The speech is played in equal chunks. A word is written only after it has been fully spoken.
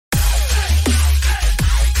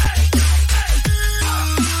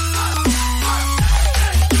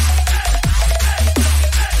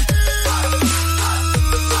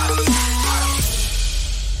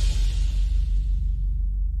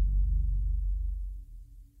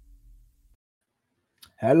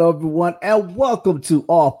Hello, everyone, and welcome to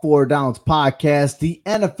All Four Downs Podcast, the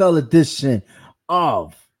NFL edition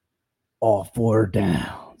of All Four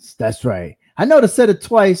Downs. That's right. I know to said it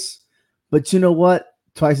twice, but you know what?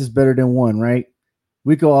 Twice is better than one, right?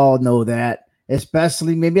 We can all know that,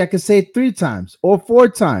 especially maybe I could say it 3 times or 4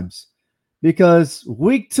 times because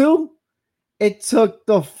week two, it took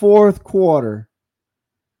the fourth quarter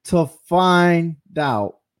to find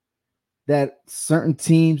out that certain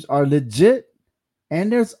teams are legit and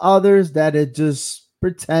there's others that are just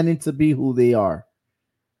pretending to be who they are.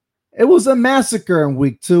 It was a massacre in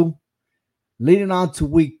week two. Leading on to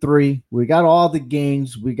week three, we got all the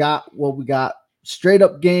games. We got what we got straight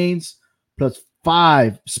up games plus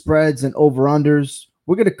 5 spreads and over unders.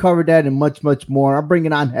 We're going to cover that and much, much more. I'm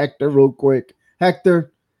bringing on Hector real quick.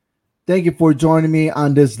 Hector, thank you for joining me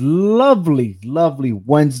on this lovely, lovely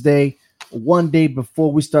Wednesday, one day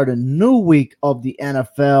before we start a new week of the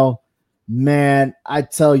NFL. Man, I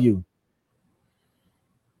tell you,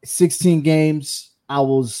 16 games. I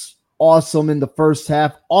was awesome in the first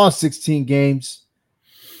half, all 16 games.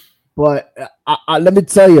 But let me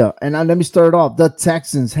tell you, and let me start off. The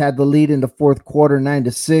Texans had the lead in the fourth quarter,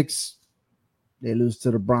 9-6. They lose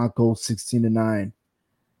to the Broncos, 16-9.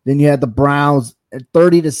 Then you had the Browns at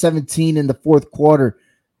 30-17 in the fourth quarter.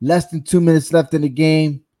 Less than 2 minutes left in the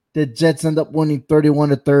game. The Jets end up winning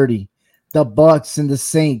 31-30. The Bucks and the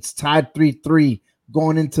Saints tied 3-3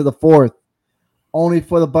 going into the fourth, only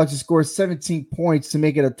for the Bucks to score 17 points to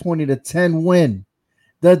make it a 20-10 win.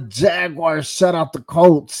 The Jaguars shut out the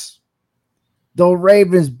Colts. The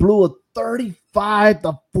Ravens blew a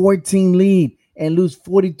 35-14 lead and lose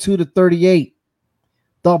 42-38.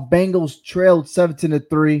 The Bengals trailed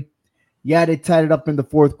 17-3. Yeah, they tied it up in the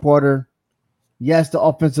fourth quarter. Yes, the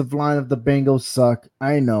offensive line of the Bengals suck.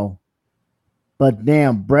 I know. But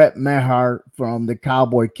damn, Brett Maher from the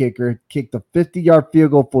Cowboy kicker kicked a 50-yard field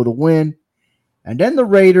goal for the win. And then the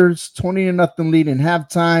Raiders, 20-0 lead in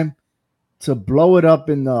halftime to blow it up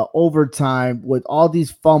in the overtime with all these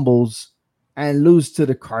fumbles and lose to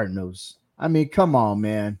the Cardinals. I mean, come on,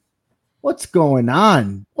 man. What's going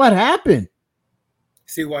on? What happened?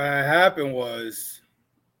 See, what happened was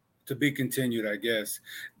to be continued, I guess.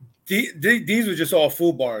 These were just all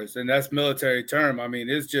full bars, and that's military term. I mean,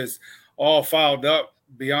 it's just all filed up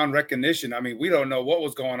beyond recognition. I mean, we don't know what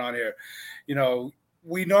was going on here. You know,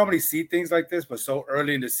 we normally see things like this, but so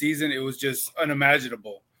early in the season, it was just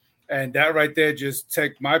unimaginable. And that right there just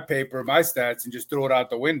take my paper, my stats, and just throw it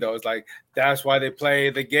out the window. It's like, that's why they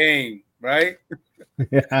play the game, right?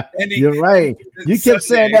 Yeah, you're right. You kept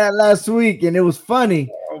saying that last week, and it was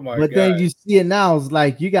funny. Oh my but God. Then you see it now. It's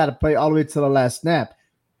like you got to play all the way to the last snap.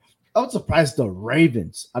 I was surprised the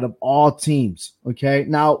Ravens out of all teams. Okay,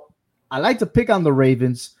 now I like to pick on the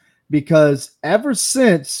Ravens because ever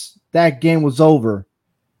since that game was over,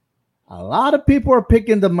 a lot of people are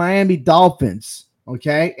picking the Miami Dolphins.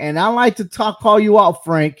 Okay, and I like to call you out,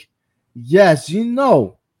 Frank. Yes, you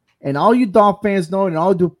know. And all you Dolphin fans know, and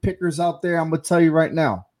all the pickers out there, I'm going to tell you right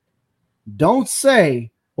now. Don't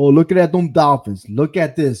say, oh, look at them Dolphins. Look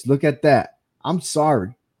at this. Look at that. I'm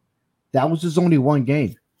sorry. That was just only one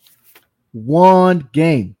game. One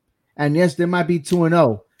game. And yes, there might be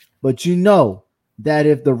 2-0. But you know that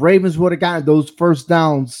if the Ravens would have gotten those first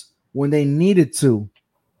downs when they needed to,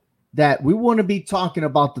 that we wouldn't be talking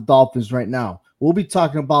about the Dolphins right now. We'll be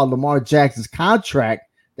talking about Lamar Jackson's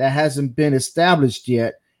contract that hasn't been established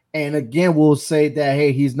yet. And again, we'll say that,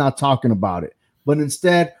 hey, he's not talking about it. But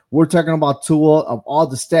instead, we're talking about Tua, of all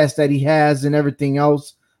the stats that he has and everything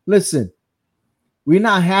else. Listen, we're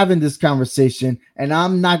not having this conversation, and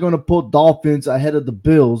I'm not going to put Dolphins ahead of the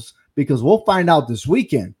Bills because we'll find out this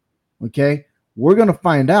weekend, okay? We're going to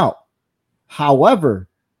find out. However,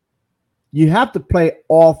 you have to play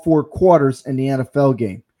all 4 quarters in the NFL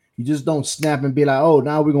game. You just don't snap and be like, oh,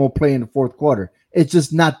 now we're going to play in the fourth quarter. It's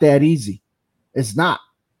just not that easy. It's not.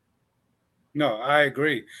 No, I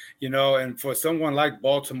agree. You know, and for someone like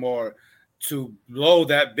Baltimore to blow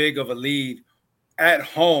that big of a lead at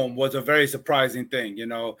home was a very surprising thing. You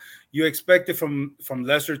know, you expect it from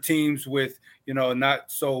lesser teams with, you know,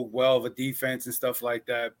 not so well of a defense and stuff like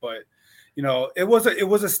that. But, you know, it was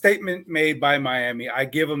a statement made by Miami. I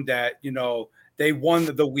give them that. You know, they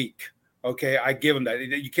won the week. Okay, I give them that.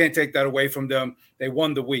 You can't take that away from them. They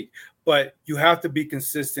won the week. But you have to be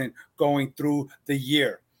consistent going through the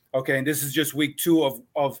year. Okay, and this is just week 2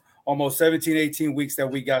 of almost 17, 18 weeks that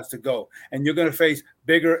we got to go. And you're going to face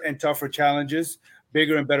bigger and tougher challenges,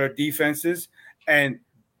 bigger and better defenses. And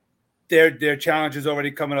their challenges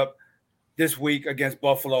already coming up this week against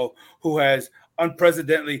Buffalo, who has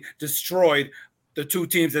unprecedentedly destroyed the 2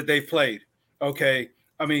 teams that they've played. Okay,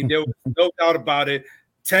 I mean, there was no doubt about it.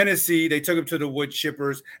 Tennessee, they took them to the wood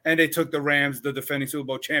chippers, and they took the Rams, the defending Super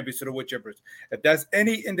Bowl champions, to the wood chippers. If that's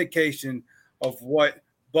any indication of what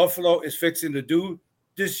Buffalo is fixing to do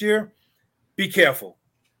this year, be careful.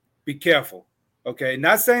 Be careful. Okay.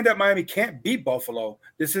 Not saying that Miami can't beat Buffalo.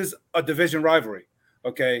 This is a division rivalry.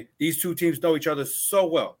 Okay. These two teams know each other so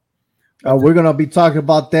well. We're going to be talking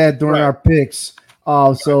about that during our picks.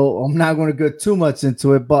 So I'm not going to go too much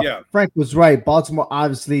into it, but Frank was right. Baltimore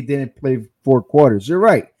obviously didn't play 4 quarters. You're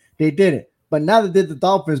right. They didn't. But now they did the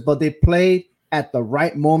Dolphins, but they played at the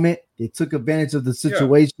right moment. They took advantage of the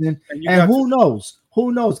situation. And who knows?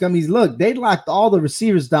 Who knows? I mean, look, they locked all the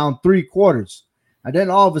receivers down 3 quarters. And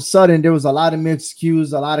then all of a sudden, there was a lot of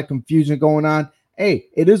miscues, a lot of confusion going on. Hey,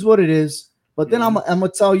 it is what it is. But then I'm going to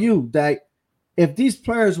tell you that if these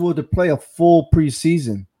players were to play a full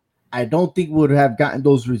preseason, I don't think we would have gotten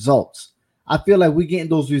those results. I feel like we're getting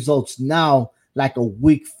those results now, like a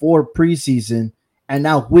week 4 preseason, and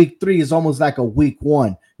now week 3 is almost like a week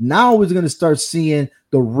 1. Now we're going to start seeing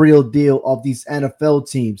the real deal of these NFL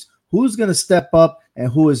teams. Who's going to step up and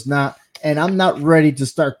who is not. And I'm not ready to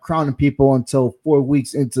start crowning people until 4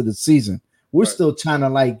 weeks into the season. We're still trying to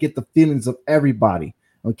like get the feelings of everybody.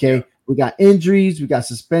 Okay. We got injuries, we got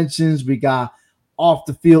suspensions, we got off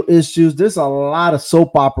the field issues. There's a lot of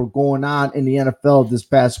soap opera going on in the NFL this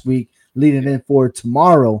past week, leading in for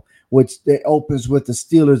tomorrow, which it opens with the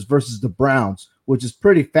Steelers versus the Browns, which is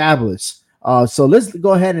pretty fabulous. So let's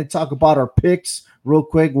go ahead and talk about our picks real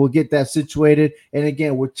quick. We'll get that situated. And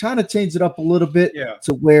again, we're trying to change it up a little bit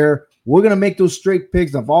to where we're going to make those straight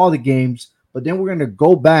picks of all the games, but then we're going to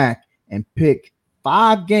go back and pick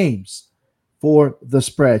 5 games for the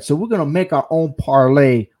spread. So we're going to make our own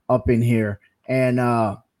parlay up in here. And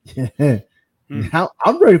I'm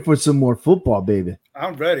ready for some more football, baby.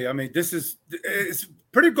 I'm ready. I mean, it's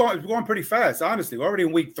going pretty fast, honestly. We're already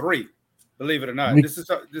in week 3, believe it or not. This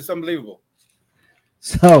is unbelievable.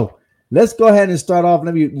 So let's go ahead and start off.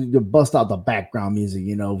 Let me bust out the background music,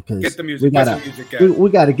 because get the music. We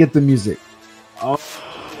got to get the music. Oh.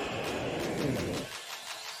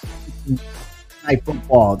 Night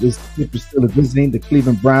football. This team is still visiting the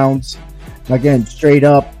Cleveland Browns. Again, straight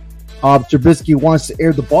up. Trubisky wants to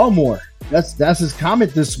air the ball more. That's his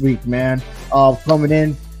comment this week, man. Coming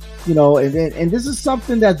in, and this is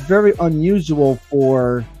something that's very unusual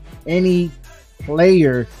for any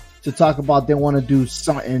player to talk about. They want to do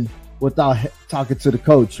something without talking to the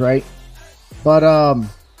coach, right? But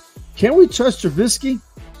can we trust Trubisky?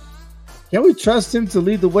 Can we trust him to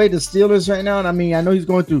lead the way to Steelers right now? And I mean, I know he's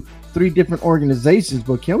going through 3 different organizations,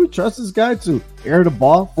 but can we trust this guy to air the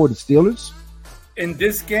ball for the Steelers? In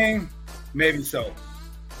this game, maybe so.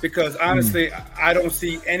 Because honestly, I don't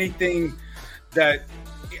see anything that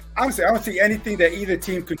either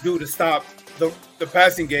team could do to stop the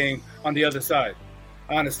passing game on the other side.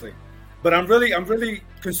 Honestly. But I'm really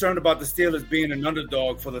concerned about the Steelers being an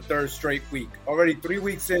underdog for the 3rd straight week. Already 3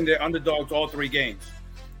 weeks in, they're underdogs all 3 games.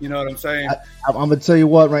 You know what I'm saying? I'm going to tell you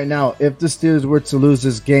what right now. If the Steelers were to lose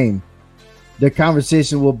this game, the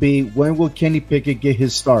conversation will be, when will Kenny Pickett get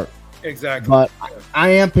his start? Exactly. But I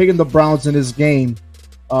am picking the Browns in this game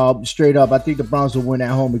straight up. I think the Browns will win at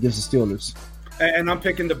home against the Steelers. And I'm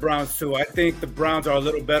picking the Browns too. I think the Browns are a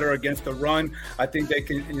little better against the run. I think they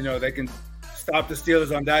can stop the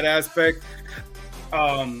Steelers on that aspect.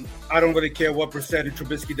 I don't really care what percentage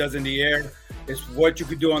Trubisky does in the air. It's what you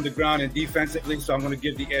could do on the ground and defensively. So I'm going to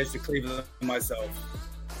give the edge to Cleveland myself.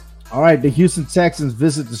 All right. The Houston Texans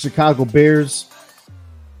visit the Chicago Bears.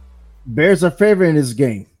 Bears are favored in this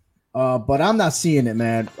game. But I'm not seeing it,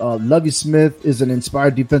 man. Lovie Smith is an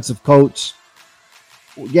inspired defensive coach.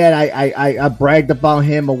 Yeah, I bragged about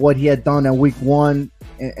him and what he had done in week 1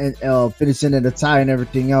 and finishing in a tie and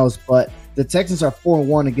everything else. But the Texans are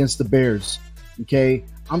 4-1 against the Bears. Okay,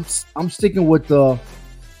 I'm sticking with the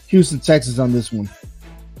Houston Texans on this one.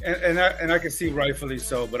 And I can see rightfully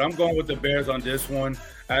so, but I'm going with the Bears on this one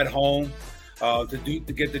at home to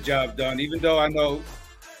get the job done. Even though I know,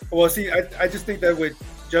 I just think that with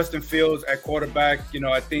Justin Fields at quarterback,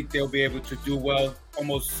 I think they'll be able to do well,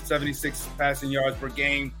 almost 76 passing yards per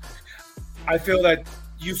game. I feel that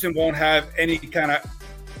Houston won't have any kind of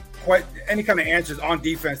answers on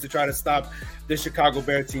defense to try to stop the Chicago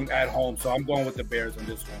Bears team at home. So I'm going with the Bears on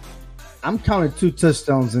this one. I'm counting 2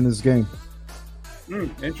 touchdowns in this game.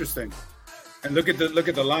 Interesting. And look at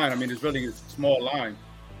the line. I mean, it's really a small line.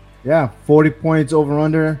 Yeah, 40 points over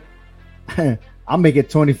under. I'll make it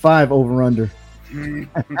 25 over under.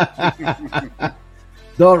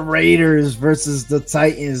 The Raiders versus the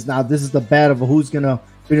Titans. Now, this is the battle of who's going to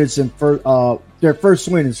finish in their first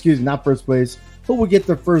win. Not first place. Who will get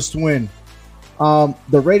their first win?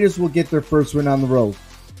 The Raiders will get their first win on the road.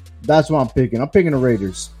 That's what I'm picking. I'm picking the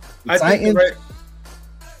Raiders. The Titans.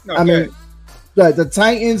 No, I mean, the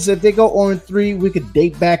Titans. If they go 0-3, we could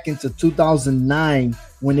date back into 2009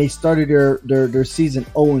 when they started their season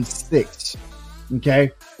 0-6.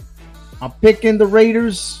 Okay, I'm picking the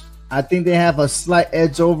Raiders. I think they have a slight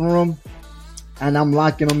edge over them, and I'm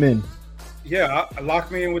locking them in. Yeah,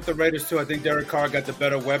 lock me in with the Raiders too. I think Derek Carr got the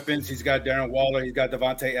better weapons. He's got Darren Waller. He's got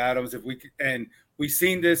Devontae Adams. We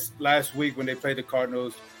seen this last week when they played the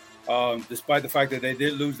Cardinals, despite the fact that they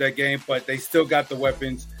did lose that game, but they still got the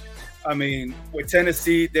weapons. I mean, with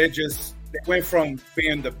Tennessee, they went from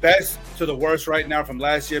being the best to the worst right now, from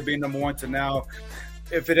last year being number 1 to now.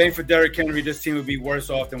 If it ain't for Derrick Henry, this team would be worse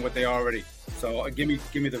off than what they are already. So give me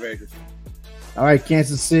the Raiders. All right,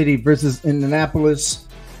 Kansas City versus Indianapolis.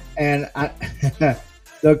 And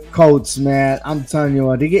the Colts, man, I'm telling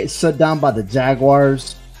you, they get shut down by the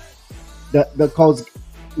Jaguars. The Colts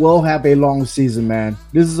will have a long season, man.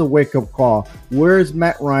 This is a wake-up call. Where's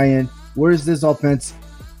Matt Ryan? Where's this offense?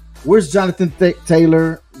 Where's Jonathan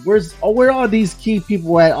Taylor? Where are all these key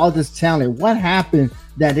people at, all this talent? What happened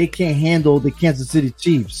that they can't handle the Kansas City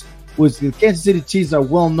Chiefs? Which the Kansas City Chiefs are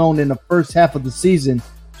well known in the first half of the season,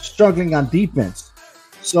 struggling on defense.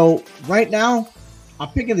 So right now, I'm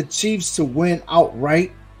picking the Chiefs to win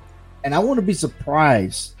outright, and I wouldn't be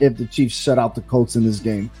surprised if the Chiefs shut out the Colts in this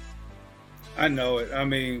game. I know it. I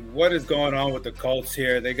mean, what is going on with the Colts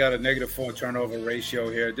here? They got a -4 turnover ratio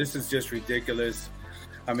here. This is just ridiculous.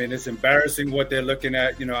 I mean, it's embarrassing what they're looking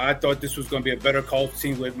at. You know, I thought this was going to be a better Colts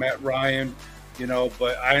team with Matt Ryan, you know,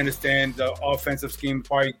 but I understand the offensive scheme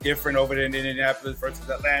probably different over there in Indianapolis versus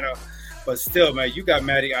Atlanta. But still, man, you got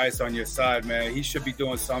Matty Ice on your side, man. He should be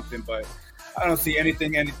doing something, but I don't see any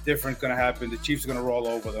different going to happen. The Chiefs are going to roll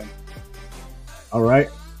over them. All right.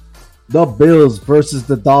 The Bills versus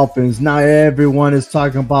the Dolphins. Now everyone is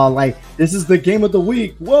talking about, like, this is the game of the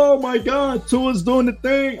week. Whoa, my God. Tua's doing the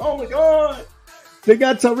thing. Oh, my God. They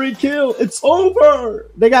got Tyreek Hill. It's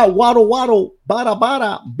over. They got Waddle,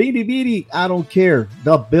 Bada, Beady. I don't care.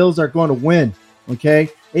 The Bills are going to win, okay?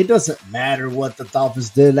 It doesn't matter what the Dolphins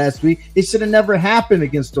did last week. It should have never happened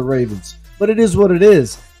against the Ravens, but it is what it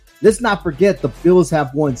is. Let's not forget the Bills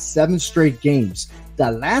have won 7 straight games.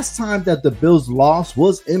 The last time that the Bills lost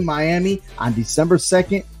was in Miami on December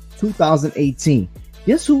 2nd, 2018.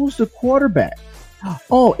 Guess who was the quarterback?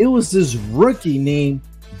 Oh, it was this rookie named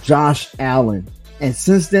Josh Allen. And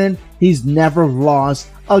since then, he's never lost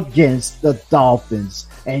against the Dolphins.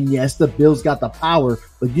 And yes, the Bills got the power,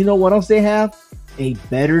 but you know what else they have? A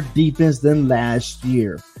better defense than last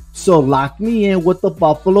year. So lock me in with the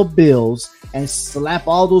Buffalo Bills and slap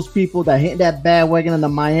all those people that hit that bandwagon in the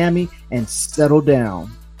Miami and settle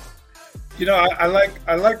down. You know, I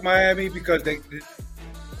like Miami because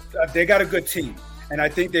they got a good team, and I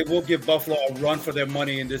think they will give Buffalo a run for their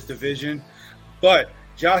money in this division. But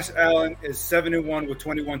Josh Allen is 7-1 with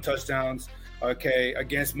 21 touchdowns. Okay,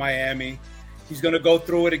 against Miami, he's going to go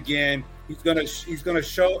through it again. He's going to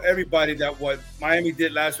show everybody that what Miami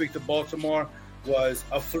did last week to Baltimore was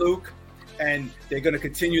a fluke, and they're going to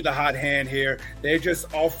continue the hot hand here. They just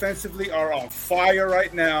offensively are on fire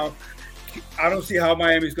right now. I don't see how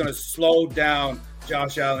Miami's going to slow down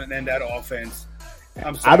Josh Allen and that offense.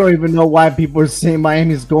 I don't even know why people are saying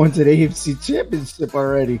Miami's going to the AFC Championship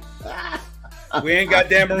already. We ain't got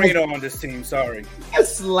Dan Marino on this team. Sorry.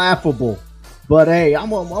 It's laughable. But hey, I'm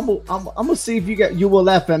gonna see if you will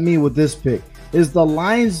laugh at me with this pick. Is the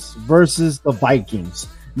Lions versus the Vikings.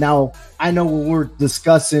 Now, I know when we're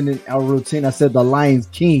discussing in our routine, I said the Lions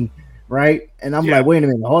King, right? And I'm like, wait a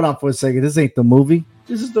minute, hold on for a second. This ain't the movie.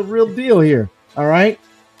 This is the real deal here. All right.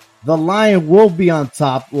 The Lion will be on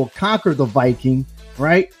top, will conquer the Viking,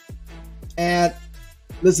 right? And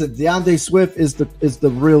listen, DeAndre Swift is the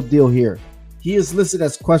real deal here. He is listed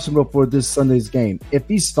as questionable for this Sunday's game. If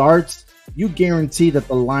he starts, you guarantee that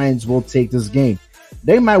the Lions will take this game.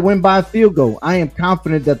 They might win by a field goal. I am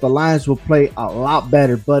confident that the Lions will play a lot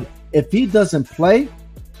better. But if he doesn't play,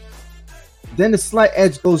 then the slight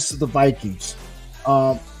edge goes to the Vikings.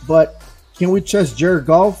 But can we trust Jared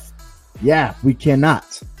Goff? Yeah, we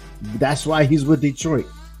cannot. That's why he's with Detroit.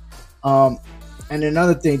 And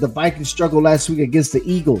another thing, the Vikings struggled last week against the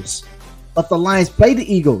Eagles. But the Lions played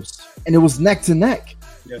the Eagles, and it was neck to neck.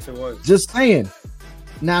 Yes, it was. Just saying.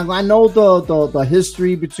 Now, I know the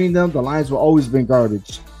history between them. The Lions will always been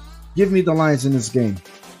garbage. Give me the Lions in this game.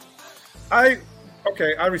 I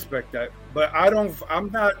respect that, but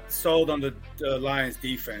I'm not sold on the Lions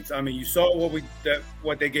defense. I mean, you saw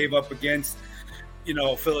what they gave up against,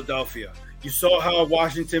 Philadelphia. You saw how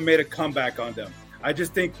Washington made a comeback on them. I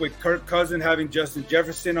just think with Kirk Cousins having Justin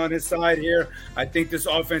Jefferson on his side here, I think this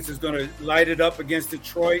offense is going to light it up against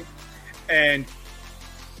Detroit and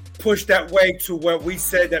push that way to where we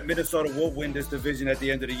said that Minnesota will win this division at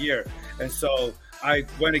the end of the year. And so I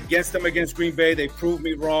went against them against Green Bay. They proved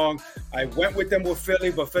me wrong. I went with them with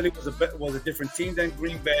Philly, but Philly was a different team than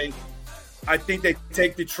Green Bay. I think they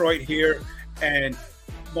take Detroit here and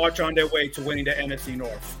march on their way to winning the NFC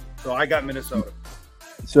North. So I got Minnesota.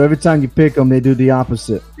 So every time you pick them, they do the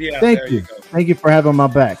opposite. Yeah, Thank you. Thank you for having my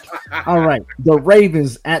back. All right. The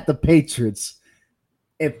Ravens at the Patriots.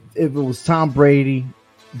 If it was Tom Brady,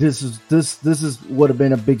 this would have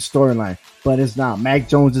been a big storyline, but it's not. Mac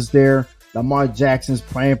Jones is there. Lamar Jackson's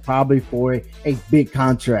playing probably for a big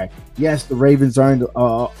contract. Yes, the Ravens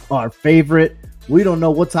are our favorite. We don't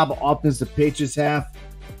know what type of offense the Patriots have,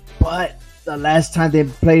 but the last time they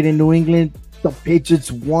played in New England, the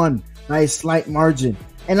Patriots won by a slight margin.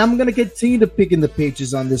 And I'm going to continue to pick in the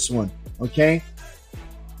Patriots on this one, okay?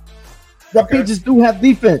 The Patriots do have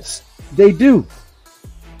defense. They do.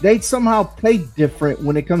 They somehow play different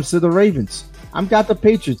when it comes to the Ravens. I've got the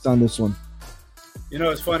Patriots on this one. You know,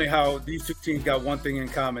 it's funny how these two teams got one thing in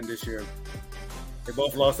common this year. They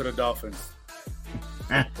both lost to the Dolphins.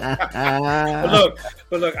 But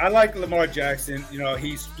look, I like Lamar Jackson. You know,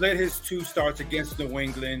 he split his 2 starts against New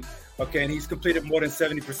England. Okay, and he's completed more than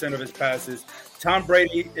 70% of his passes. Tom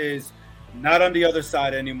Brady is not on the other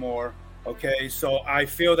side anymore. Okay, so I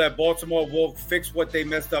feel that Baltimore will fix what they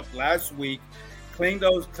messed up last week, clean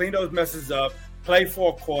those messes up, play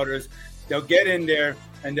 4 quarters. They'll get in there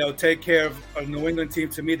and they'll take care of a New England team,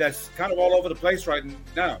 to me, that's kind of all over the place right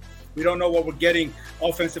now. We don't know what we're getting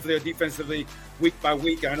offensively or defensively week by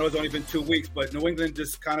week. I know it's only been 2 weeks, but New England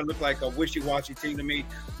just kind of looked like a wishy-washy team to me.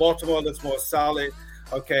 Baltimore looks more solid.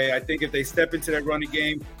 Okay, I think if they step into that running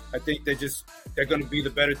game, I think they're going to be the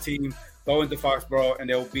better team, go into Foxborough, and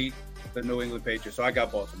they'll beat the New England Patriots. So I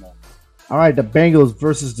got Baltimore. All right, the Bengals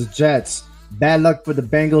versus the Jets. Bad luck for the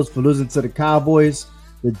Bengals for losing to the Cowboys.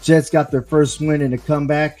 The Jets got their first win in a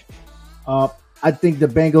comeback. I think the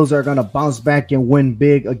Bengals are going to bounce back and win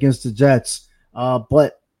big against the Jets.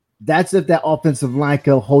 But that's if that offensive line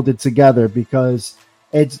can hold it together, because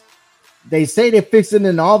they say they fixed it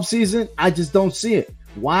in the offseason. I just don't see it.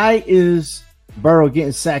 Why is Burrow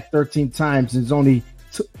getting sacked 13 times? It's only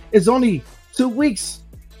 2 weeks.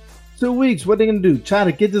 2 weeks. What are they going to do? Try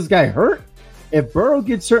to get this guy hurt? If Burrow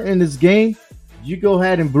gets hurt in this game, you go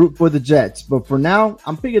ahead and root for the Jets. But for now,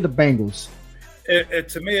 I'm picking the Bengals.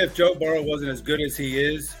 To me, if Joe Burrow wasn't as good as he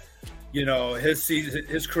is, you know, his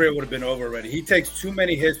career would have been over already. He takes too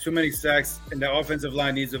many hits, too many sacks, and the offensive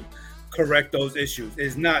line needs to correct those issues.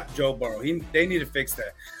 It's not Joe Burrow. They need to fix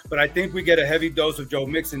that. But I think we get a heavy dose of Joe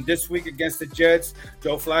Mixon this week against the Jets.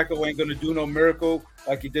 Joe Flacco ain't going to do no miracle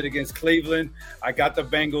like he did against Cleveland. I got the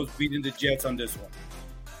Bengals beating the Jets on this one.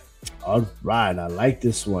 All right, I like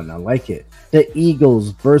this one. I like it. The Eagles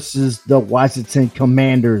versus the Washington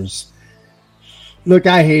Commanders. Look,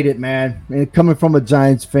 I hate it, man. And coming from a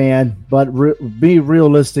Giants fan, but be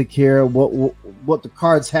realistic here. What the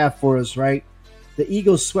cards have for us, right? The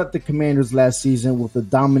Eagles swept the Commanders last season with a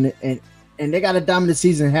dominant, and they got a dominant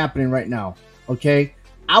season happening right now. Okay,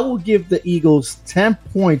 I will give the Eagles 10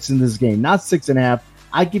 points in this game, not 6.5.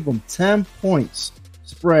 I give them 10 points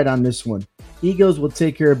spread on this one. Eagles will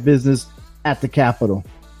take care of business at the Capitol.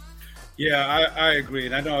 Yeah, I agree.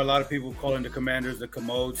 And I know a lot of people calling the Commanders the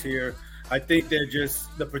commodes here. I think they're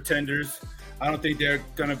just the pretenders. I don't think they're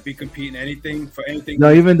going to be competing for anything.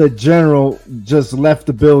 No, even the general just left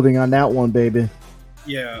the building on that one, baby.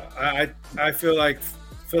 Yeah, I feel like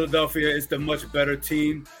Philadelphia is the much better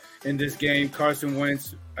team in this game. Carson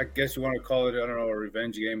Wentz, I guess you want to call it, I don't know, a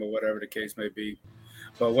revenge game or whatever the case may be.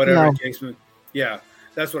 But whatever the case may be, yeah,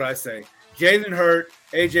 that's what I say. Jalen Hurts,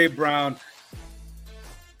 A.J. Brown,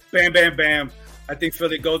 bam, bam, bam. I think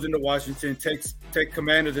Philly goes into Washington, take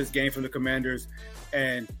command of this game from the Commanders,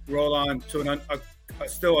 and roll on to a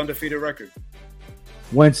still undefeated record.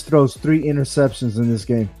 Wentz throws 3 interceptions in this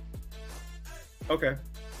game. Okay,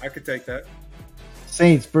 I could take that.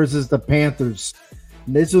 Saints versus the Panthers.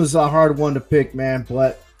 This was a hard one to pick, man,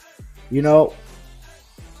 but, you know,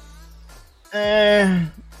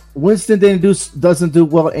 Winston doesn't do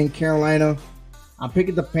well in Carolina. I'm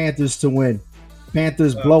picking the Panthers to win.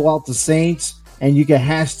 Panthers blow out the Saints, and you can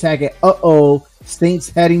hashtag it, Saints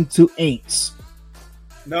heading to Aints.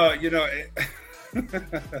 No, you know,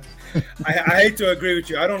 I hate to agree with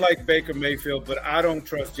you. I don't like Baker Mayfield, but I don't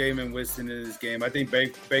trust Jameis Winston in this game. I think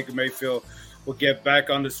Baker Mayfield will get back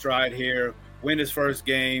on the stride here, win his first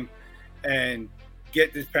game, and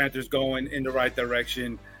get the Panthers going in the right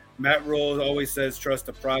direction. Matt Rule always says trust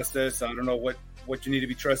the process. I don't know what what you need to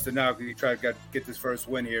be trusted now because you try to get this first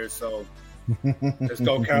win here. So let's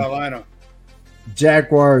go Carolina.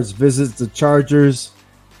 Jaguars visits the Chargers.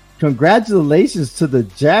 Congratulations to the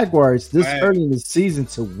Jaguars this early in the season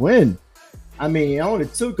to win. I mean, it only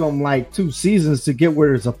took them like 2 seasons to get where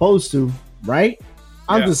they're supposed to, right?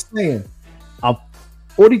 I'm just saying, a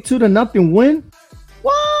 42-0 win?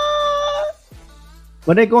 What?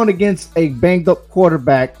 But they're going against a banged-up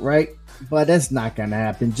quarterback, right? But that's not going to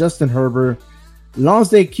happen. Justin Herbert, as long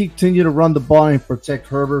as they continue to run the ball and protect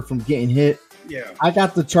Herbert from getting hit, I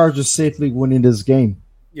got the Chargers safely winning this game.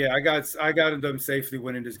 Yeah, I got them safely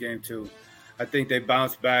winning this game too. I think they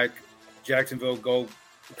bounce back. Jacksonville go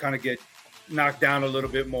kind of get knocked down a little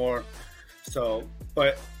bit more. So,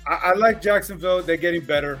 but I like Jacksonville. They're getting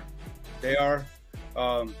better. They are.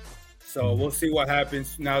 So we'll see what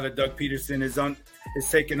happens now that Doug Peterson is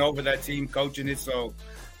taking over that team, coaching it. So,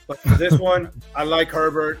 but for this one, I like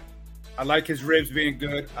Herbert. I like his ribs being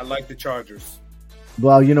good. I like the Chargers.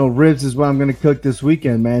 Well, ribs is what I'm going to cook this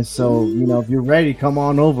weekend, man. So, if you're ready, come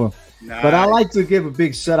on over. Nice. But I like to give a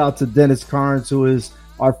big shout out to Dennis Carnes, who is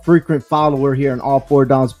our frequent follower here on All Four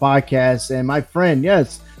Downs podcast. And my friend,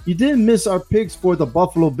 yes, you didn't miss our picks for the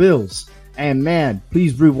Buffalo Bills. And man,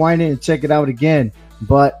 please rewind it and check it out again.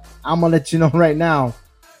 But I'm going to let you know right now,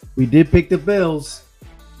 we did pick the Bills.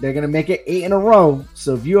 They're going to make it 8 in a row.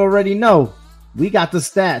 So if you already know, we got the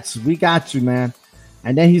stats. We got you, man.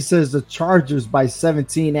 And then he says the Chargers by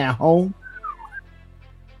 17 at home.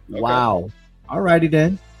 Okay. Wow. All righty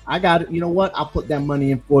then. I got it. You know what? I'll put that money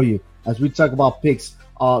in for you as we talk about picks,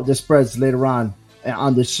 the spreads later on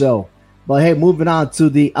the show. But hey, moving on to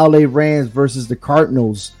the LA Rams versus the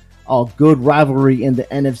Cardinals. Good rivalry in the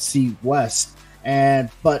NFC West.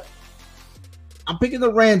 But I'm picking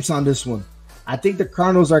the Rams on this one. I think the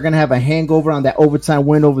Cardinals are going to have a hangover on that overtime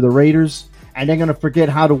win over the Raiders, and they're going to forget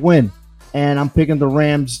how to win. And I'm picking the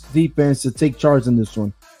Rams defense to take charge in this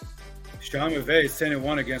one. Sean McVay is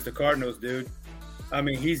 10-1 against the Cardinals, dude. I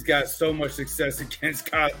mean, he's got so much success against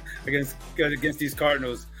these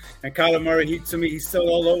Cardinals. And Kyler Murray, to me, he's still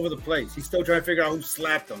all over the place. He's still trying to figure out who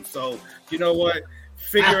slapped him. So, you know what?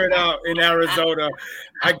 Figure it out in Arizona.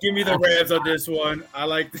 Give me the Rams on this one. I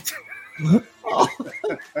like the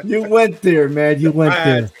You went there, man. You went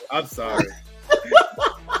there. I'm sorry.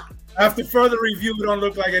 After further review, it don't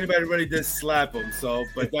look like anybody really did slap him. So,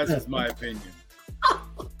 but that's just my opinion.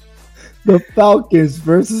 The Falcons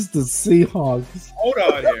versus the Seahawks. Hold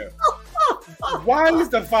on here. Why is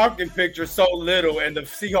the Falcon picture so little and the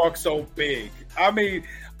Seahawks so big? I mean,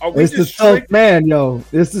 it's the 12th man, yo.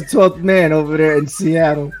 It's the 12th man over there in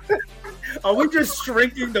Seattle. Are we just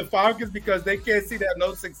shrinking the Falcons because they can't see that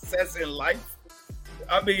no success in life?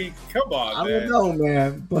 I mean, come on, man. I don't know,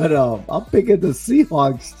 man. But I'm picking the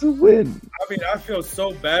Seahawks to win. I mean, I feel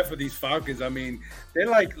so bad for these Falcons. I mean, they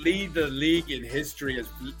lead the league in history as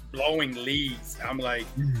blowing leads. I'm like,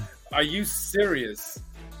 are you serious?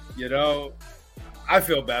 I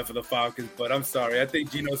feel bad for the Falcons, but I'm sorry. I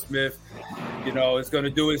think Geno Smith, is going to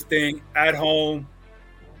do his thing at home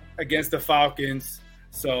against the Falcons.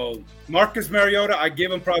 So Marcus Mariota, I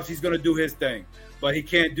give him props. He's going to do his thing, but he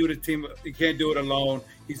can't do the team. He can't do it alone.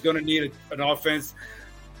 He's going to need an offense.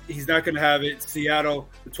 He's not going to have it. Seattle,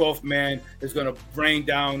 the 12th man, is going to rain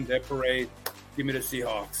down their parade. Give me the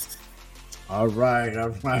Seahawks. All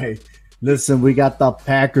right. Listen, we got the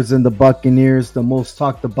Packers and the Buccaneers, the most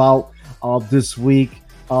talked about this week,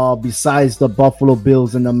 besides the Buffalo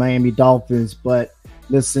Bills and the Miami Dolphins. But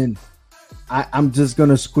listen, I'm just going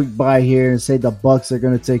to squeak by here and say the Bucs are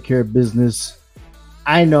going to take care of business.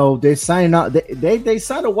 I know they signed out. They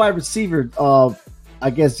signed a wide receiver, I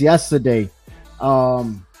guess, yesterday.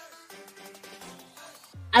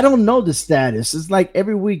 I don't know the status. It's like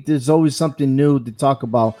every week there's always something new to talk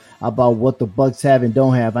about what the Bucs have and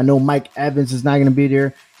don't have. I know Mike Evans is not going to be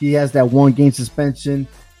there. He has that 1-game suspension,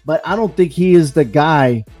 but I don't think he is the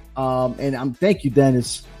guy. And thank you,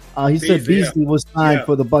 Dennis. He said Beasley was signed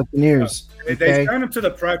for the Buccaneers. They signed him to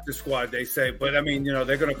the practice squad, they say, but I mean,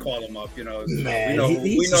 they're going to call him up. Man,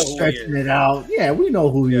 he's stretching it out. Yeah, we know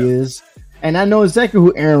who he is, and I know exactly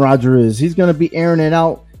who Aaron Rodgers is. He's going to be airing it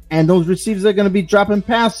out. And those receivers are going to be dropping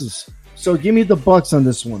passes. So give me the Bucs on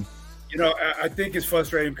this one. I think it's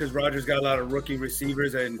frustrating because Rodgers got a lot of rookie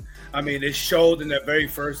receivers. And, I mean, it showed in that very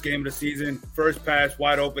first game of the season. First pass,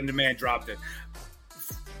 wide open, the man dropped it.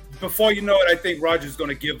 Before you know it, I think Rodgers is going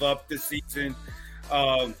to give up this season.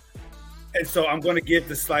 And so I'm going to give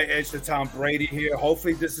the slight edge to Tom Brady here.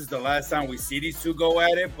 Hopefully this is the last time we see these two go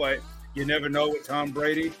at it. But you never know with Tom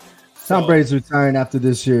Brady. Tom Brady's retiring after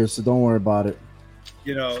this year, so don't worry about it.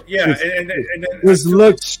 And then his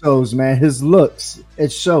looks shows, man. His looks,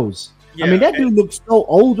 it shows. I mean, that dude looks so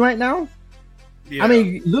old right now. Yeah. I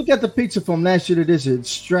mean, look at the picture from last year to this year.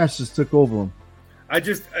 Stress just took over him.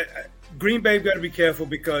 Green Bay got to be careful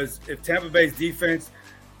because if Tampa Bay's defense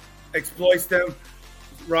exploits them,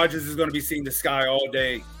 Rodgers is going to be seeing the sky all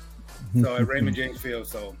day. So at Raymond James Field.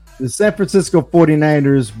 So the San Francisco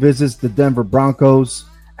 49ers visits the Denver Broncos.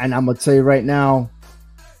 And I'm going to tell you right now,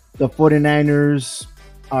 the 49ers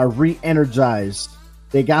are re-energized.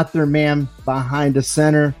 They got their man behind the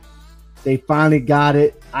center. They finally got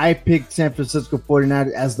it. I picked San Francisco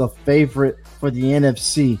 49ers as the favorite for the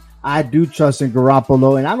NFC. I do trust in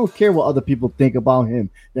Garoppolo, and I don't care what other people think about him.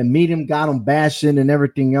 The medium got him bashing and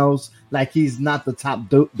everything else like he's not the top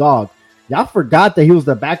dog. Y'all forgot that he was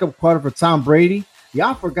the backup quarter for Tom Brady.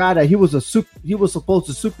 Y'all forgot that he was supposed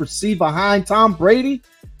to supersede behind Tom Brady.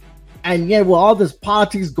 And yet, with all this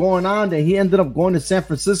politics going on, that he ended up going to San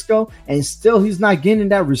Francisco, and still he's not getting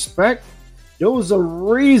that respect. There was a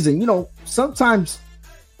reason. You know, sometimes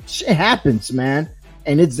shit happens, man,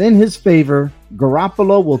 and it's in his favor.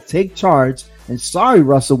 Garoppolo will take charge. And sorry,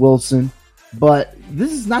 Russell Wilson, but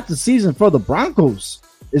this is not the season for the Broncos.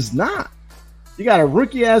 It's not. You got a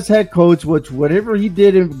rookie-ass head coach, which whatever he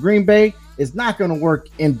did in Green Bay is not going to work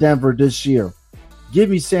in Denver this year. Give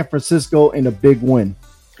me San Francisco in a big win.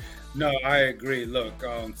 No, I agree. Look,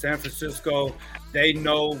 San Francisco, they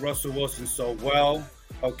know Russell Wilson so well,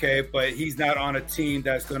 okay, but he's not on a team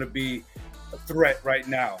that's going to be a threat right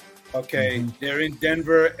now, okay? They're in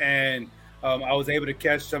Denver, and I was able to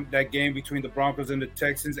catch that game between the Broncos and the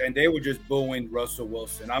Texans, and they were just booing Russell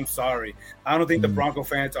Wilson. I'm sorry. I don't think the Bronco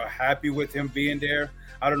fans are happy with him being there.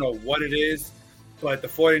 I don't know what it is, but the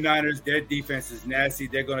 49ers, their defense is nasty.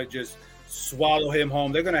 They're going to just swallow him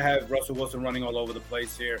home. They're going to have Russell Wilson running all over the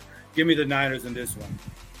place here. Give me the Niners in this one.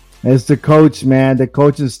 It's the coach, man, the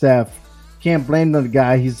coaching staff. Can't blame the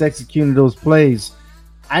guy. He's executing those plays.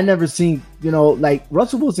 I never seen, like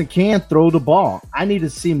Russell Wilson can throw the ball. I need to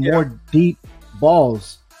see more deep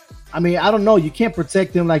balls. I mean, I don't know. You can't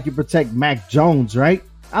protect him like you protect Mac Jones, right?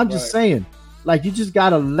 I'm just saying, like, you just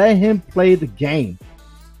got to let him play the game.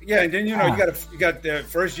 Yeah, and then you got the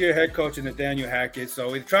first year head coach in Nathaniel Hackett, so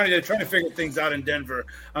they're trying to figure things out in Denver.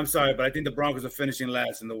 I'm sorry, but I think the Broncos are finishing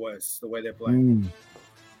last in the West the way they're playing.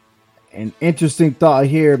 An interesting thought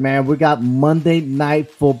here, man. We got Monday Night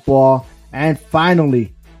Football, and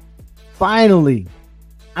finally,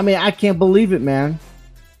 I mean, I can't believe it, man.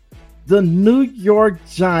 The New York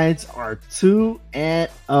Giants are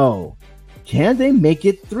 2-0. Can they make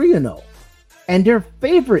it 3-0? And they're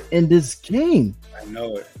favorite in this game. I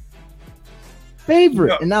know it. Favorite.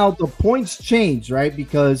 Yeah. And now the points change, right?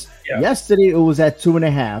 Because yesterday it was at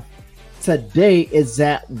 2.5. Today it's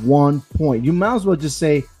at 1 point. You might as well just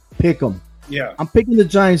say pick them. Yeah. I'm picking the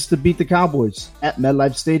Giants to beat the Cowboys at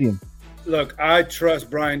MetLife Stadium. Look, I trust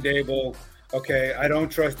Brian Daboll. Okay, I don't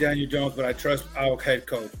trust Daniel Jones, but I trust our head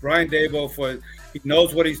coach. Brian Daboll, he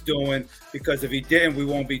knows what he's doing, because if he didn't, we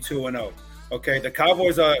won't be 2-0. Okay, the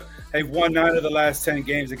Cowboys have won 9 of the last 10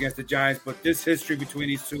 games against the Giants, but this history between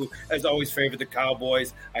these two has always favored the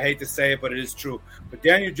Cowboys. I hate to say it, but it is true. But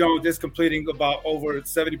Daniel Jones is completing about over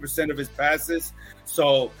 70% of his passes,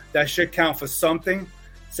 so that should count for something.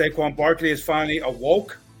 Saquon Barkley is finally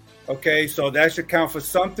awoke. Okay, so that should count for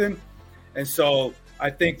something. And so I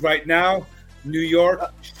think right now, New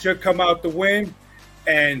York should come out to win.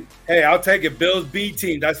 And, hey, I'll take it. Bills B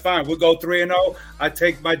team. That's fine. We'll go 3-0. I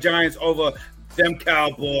take my Giants over them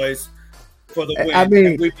Cowboys for the win. I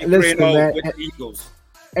mean, we be 3-0 with the Eagles.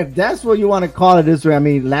 If that's what you want to call it this way, I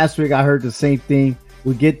mean, last week I heard the same thing.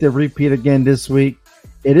 We get the repeat again this week.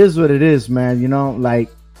 It is what it is, man. Like,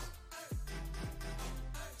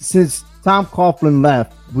 since Tom Coughlin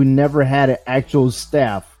left, we never had an actual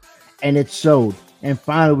staff, and it showed. And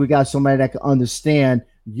finally, we got somebody that can understand,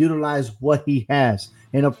 utilize what he has.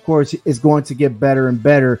 And of course, it's going to get better and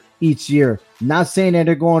better each year. Not saying that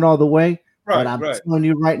they're going all the way, but I'm telling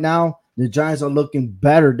you right now, the Giants are looking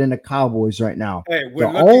better than the Cowboys right now. Hey, the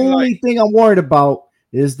only thing I'm worried about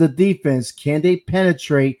is the defense. Can they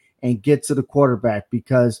penetrate and get to the quarterback?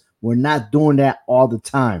 Because we're not doing that all the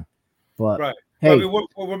time. But hey, I mean,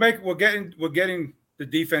 we're getting the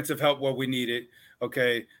defensive help where we need it.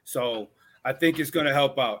 Okay, so I think it's going to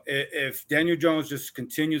help out. If Daniel Jones just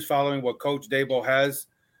continues following what Coach Daboll has,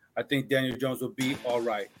 I think Daniel Jones will be all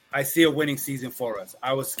right. I see a winning season for us.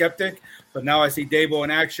 I was skeptic, but now I see Daboll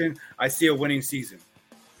in action. I see a winning season.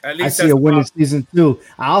 At least I see a winning season too.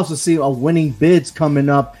 I also see a winning bids coming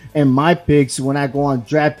up in my picks when I go on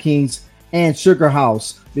DraftKings and Sugar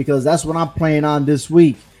House, because that's what I'm playing on this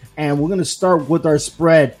week. And we're going to start with our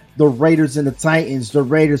spread, the Raiders and the Titans. The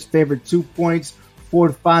Raiders favored 2 points,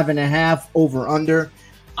 45.5 over under.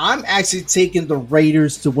 I'm actually taking the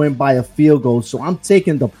Raiders to win by a field goal. So I'm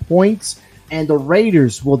taking the points, and the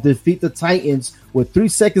Raiders will defeat the Titans with 3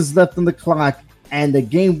 seconds left on the clock, and the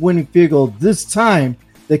game-winning field goal. This time,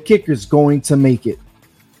 the kicker's going to make it.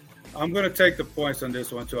 I'm going to take the points on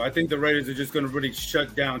this one, too. I think the Raiders are just going to really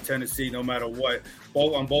shut down Tennessee no matter what,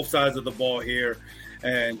 on both sides of the ball here.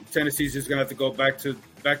 And Tennessee's just going to have to go back to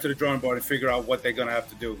the drawing board and figure out what they're going to have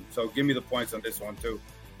to do. So give me the points on this one, too.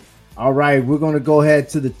 All right, we're going to go ahead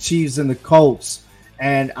to the Chiefs and the Colts.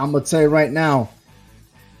 And I'm going to tell you right now,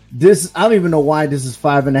 I don't even know why this is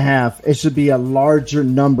 5.5. It should be a larger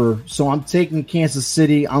number. So I'm taking Kansas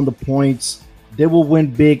City on the points. They will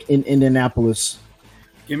win big in Indianapolis.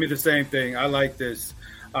 Give me the same thing. I like this.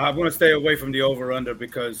 I'm going to stay away from the over-under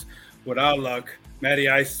because without luck, Matty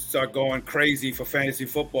Ice are going crazy for fantasy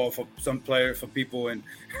football for some players, for people. And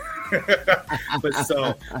but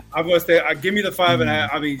so I'm going to stay. Give me the 5.5.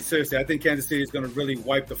 I mean, seriously, I think Kansas City is going to really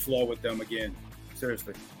wipe the floor with them again.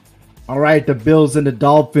 Seriously. All right, the Bills and the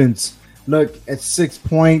Dolphins. Look, at 6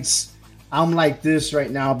 points, I'm like this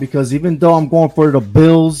right now because even though I'm going for the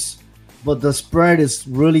Bills, but the spread is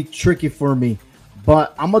really tricky for me.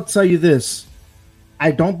 But I'm going to tell you this. I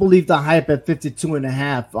don't believe the hype at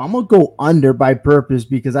 52.5. I'm going to go under by purpose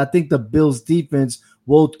because I think the Bills defense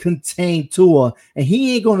will contain Tua, and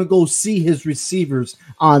he ain't going to go see his receivers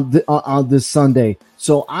on this Sunday.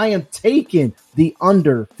 So I am taking the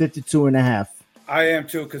under 52.5. I am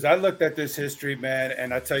too, because I looked at this history, man,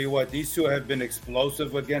 and I tell you what, these two have been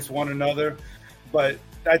explosive against one another, but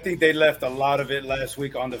I think they left a lot of it last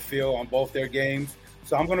week on the field on both their games.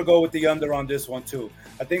 So I'm going to go with the under on this one too.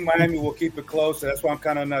 I think Miami will keep it close, so that's why I'm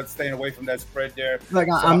kind of not staying away from that spread there. Like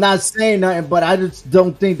I'm not saying nothing, but I just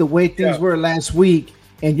don't think the way things were last week,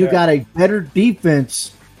 and you got a better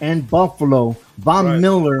defense in Buffalo. Von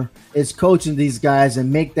Miller is coaching these guys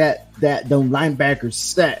and make them linebackers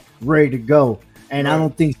set, ready to go. And I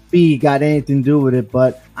don't think speed got anything to do with it,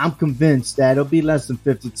 but I'm convinced that it'll be less than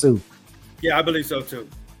 52. Yeah, I believe so too.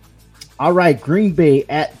 All right, Green Bay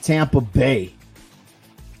at Tampa Bay.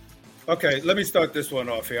 Okay, let me start this one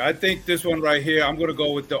off here. I think this one right here, I'm going to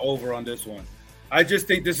go with the over on this one. I just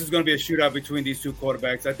think this is going to be a shootout between these two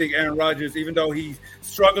quarterbacks. I think Aaron Rodgers, even though he's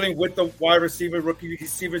struggling with the rookie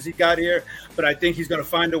receivers he got here, but I think he's going to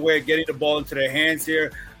find a way of getting the ball into their hands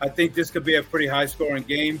here. I think this could be a pretty high-scoring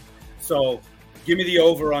game. So give me the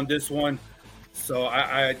over on this one. So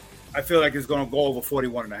I feel like it's going to go over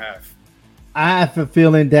 41.5. I have a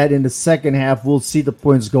feeling that in the second half, we'll see the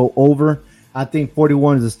points go over. I think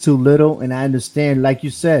 41 is too little, and I understand, like you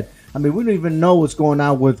said, I mean, we don't even know what's going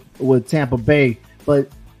on with Tampa Bay, but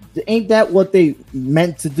ain't that what they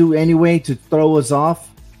meant to do anyway, to throw us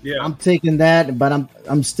off? Yeah. I'm taking that, but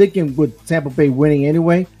I'm sticking with Tampa Bay winning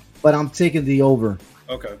anyway, but I'm taking the over.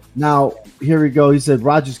 Okay. Now, here we go. He said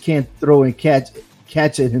Rodgers can't throw and catch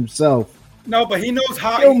it himself. No, but he knows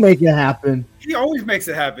how. He'll make it happen. He always makes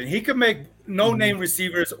it happen. He can make no-name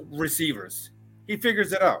receivers. He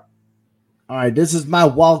figures it out. All right, this is my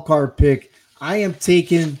wild card pick. I am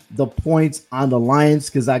taking the points on the Lions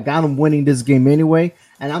because I got them winning this game anyway,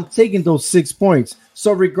 and I'm taking those 6 points.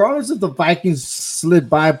 So regardless if the Vikings slid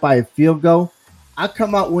by a field goal, I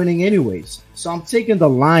come out winning anyways. So I'm taking the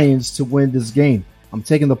Lions to win this game. I'm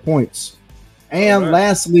taking the points. And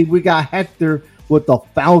lastly, we got Hector with the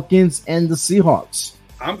Falcons and the Seahawks.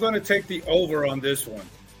 I'm going to take the over on this one.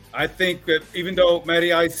 I think that even though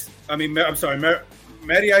Matty Ice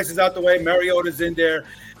is out the way, Mariota's in there.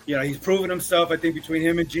 You know, he's proven himself. I think between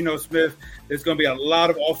him and Geno Smith, there's going to be a lot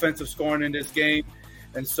of offensive scoring in this game.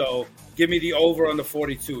 And so give me the over on the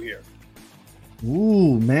 42 here.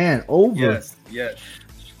 Ooh, man, over. Yes.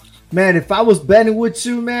 Man, if I was betting with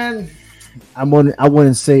you, man, I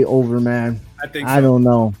wouldn't say over, man. I think so. I don't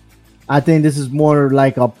know. I think this is more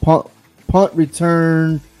like a punt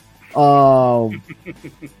return, punt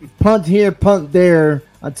here, punt there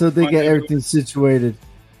until they get everything situated.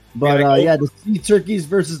 But the sea turkeys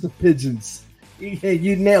versus the pigeons. Yeah,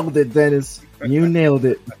 you nailed it, Dennis. You nailed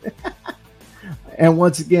it. And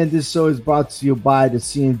once again, this show is brought to you by the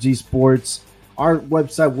CMG Sports. Our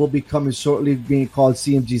website will be coming shortly, being called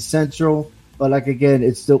CMG Central. But like again,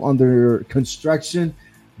 it's still under construction.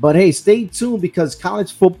 But hey, stay tuned because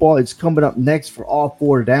college football is coming up next for all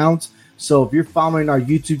 4 downs. So if you're following our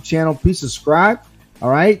YouTube channel, please subscribe. All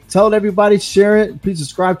right. Tell everybody, share it. Please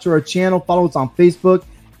subscribe to our channel. Follow us on Facebook.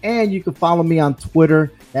 And you can follow me on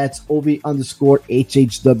Twitter. That's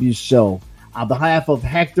OV_HHW show. On behalf of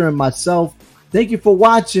Hector and myself, thank you for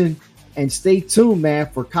watching. And stay tuned, man,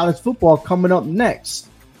 for college football coming up next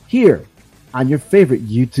here on your favorite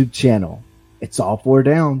YouTube channel. It's all 4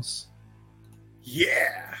 downs.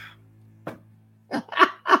 Yeah.